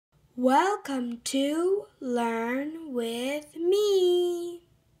Welcome to Learn with Me.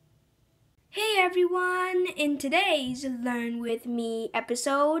 Hey everyone! In today's Learn with Me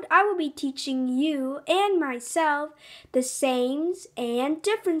episode, I will be teaching you and myself the sames and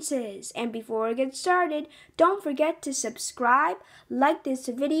differences. And before I get started, don't forget to subscribe, like this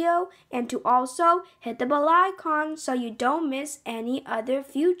video, and to also hit the bell icon so you don't miss any other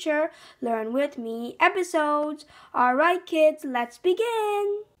future Learn with Me episodes. Alright kids, let's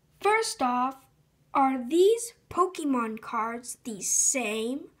begin! First off, are these Pokemon cards the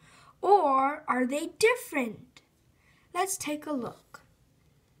same or are they different? Let's take a look.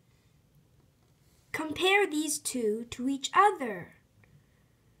 Compare these two to each other.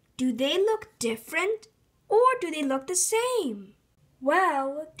 Do they look different or do they look the same?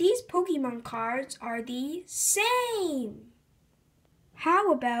 Well, these Pokemon cards are the same.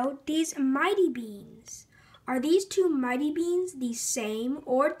 How about these Mighty Beans? Are these two Mighty Beans the same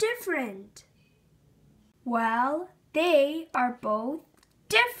or different? Well, they are both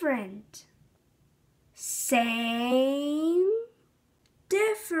different. Same,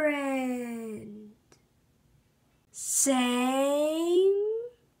 different. Same,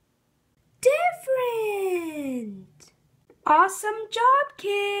 different. Awesome job,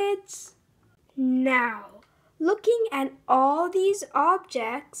 kids! Now, looking at all these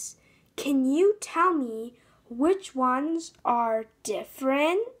objects, can you tell me which ones are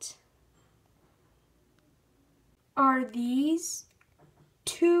different? Are these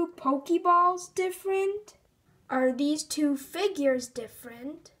two Pokeballs different? Are these two figures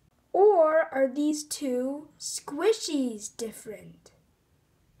different? Or are these two squishies different?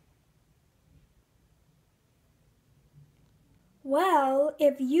 Well,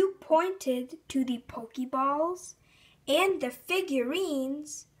 if you pointed to the Pokeballs and the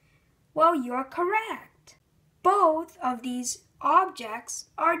figurines, well, you're correct. Both of these objects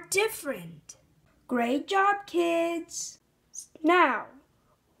are different. Great job, kids! Now,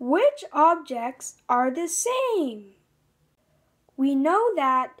 which objects are the same? We know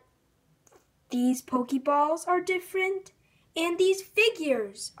that these Pokeballs are different and these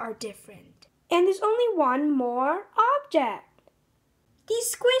figures are different. And there's only one more object.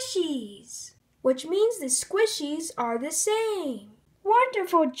 These squishies, which means the squishies are the same.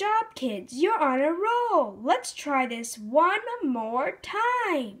 Wonderful job, kids. You're on a roll. Let's try this one more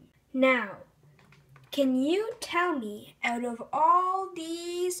time. Now, can you tell me, out of all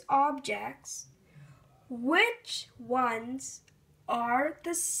these objects, which ones are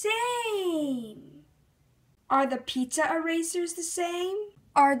the same? Are the pizza erasers the same?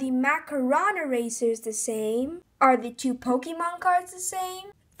 Are the macaron erasers the same? Are the two Pokemon cards the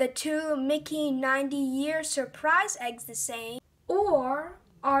same? The two Mickey 90-year surprise eggs the same? Or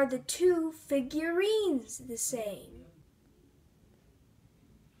are the two figurines the same?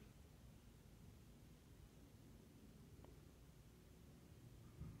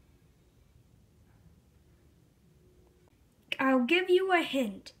 I'll give you a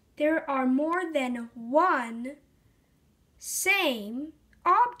hint. There are more than one same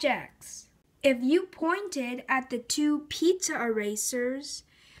objects. If you pointed at the two pizza erasers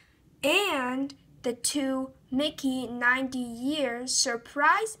and the two Mickey 90-year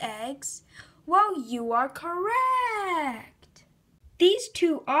surprise eggs, well, you are correct. These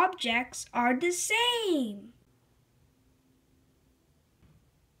two objects are the same.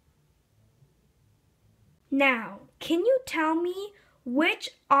 Now, can you tell me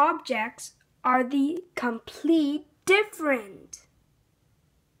which objects are the complete different?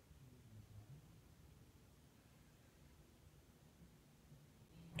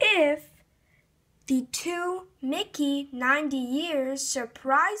 If the two Mickey 90 years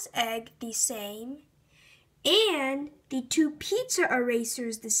surprise egg the same and the two pizza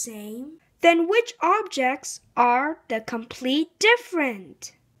erasers the same, then which objects are the complete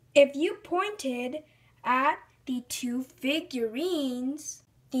different? If you pointed at the two figurines,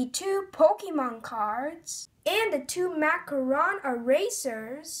 the two Pokemon cards, and the two macaron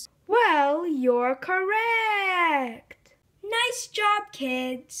erasers, well, you're correct. Nice job,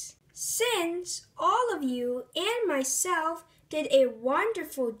 kids! Since all of you and myself did a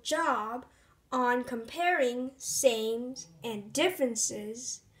wonderful job on comparing sames and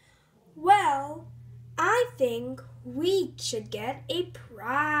differences, well, I think we should get a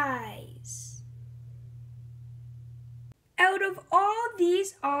prize. Out of all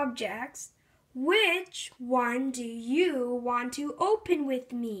these objects, which one do you want to open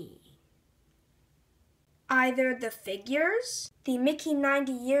with me? Either the figures, the Mickey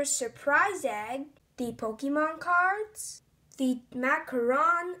 90-year surprise egg, the Pokemon cards, the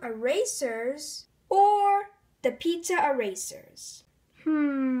macaron erasers, or the pizza erasers.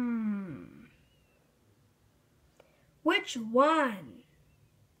 Which one?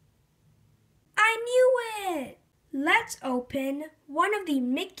 I knew it! Let's open one of the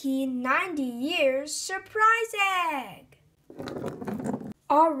Mickey 90 Years surprise egg.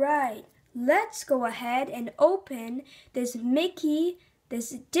 Alright, let's go ahead and open this Disney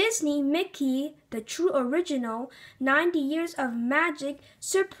Mickey, the true original 90 Years of Magic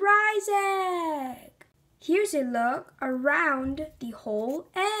surprise egg. Here's a look around the whole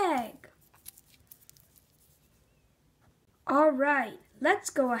egg. Alright, let's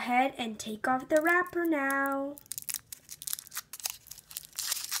go ahead and take off the wrapper now.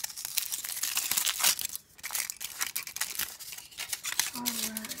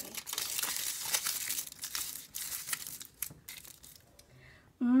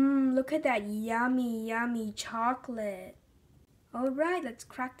 Look at that yummy, yummy chocolate. Alright, let's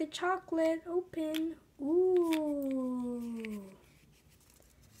crack the chocolate open. Ooh.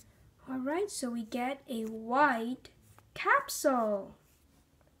 Alright, so we get a white capsule.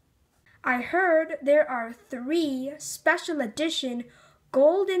 I heard there are 3 special edition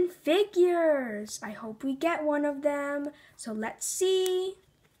golden figures. I hope we get one of them. So let's see.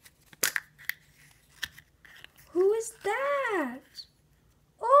 Who is that?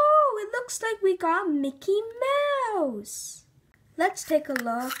 Oh, it looks like we got Mickey Mouse. Let's take a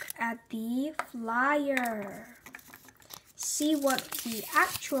look at the flyer. See what we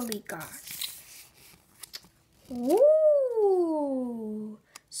actually got. Ooh,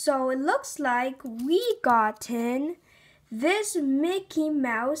 so it looks like we gotten this Mickey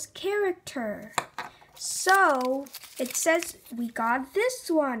Mouse character. So it says we got this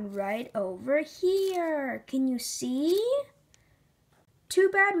one right over here. Can you see? Too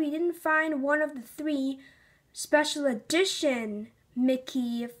bad we didn't find one of the 3 special edition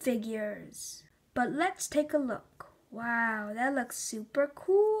Mickey figures. But let's take a look. Wow, that looks super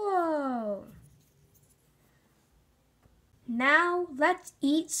cool. Now let's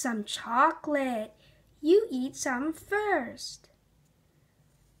eat some chocolate. You eat some first.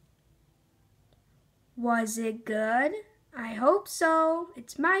 Was it good? I hope so.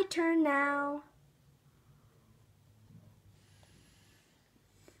 It's my turn now.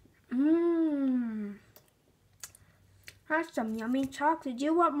 That's some yummy chocolate. Do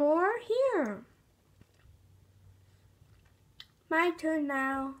you want more? Here. My turn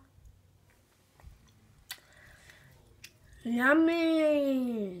now.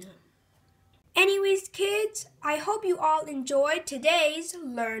 Yummy. Anyways, kids, I hope you all enjoyed today's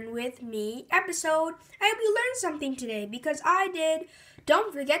Learn With Me episode. I hope you learned something today because I did.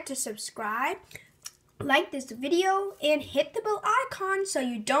 Don't forget to subscribe, like this video, and hit the bell icon so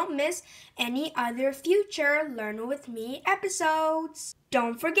you don't miss any other future Learn With Me episodes.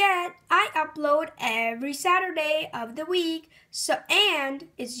 Don't forget, I upload every Saturday of the week, and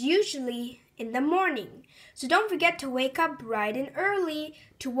it's usually in the morning. So don't forget to wake up bright and early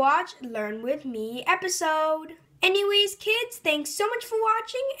to watch Learn With Me episode. Anyways, kids, thanks so much for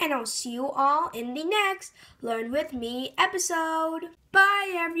watching, and I'll see you all in the next Learn With Me episode.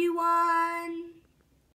 Bye, everyone!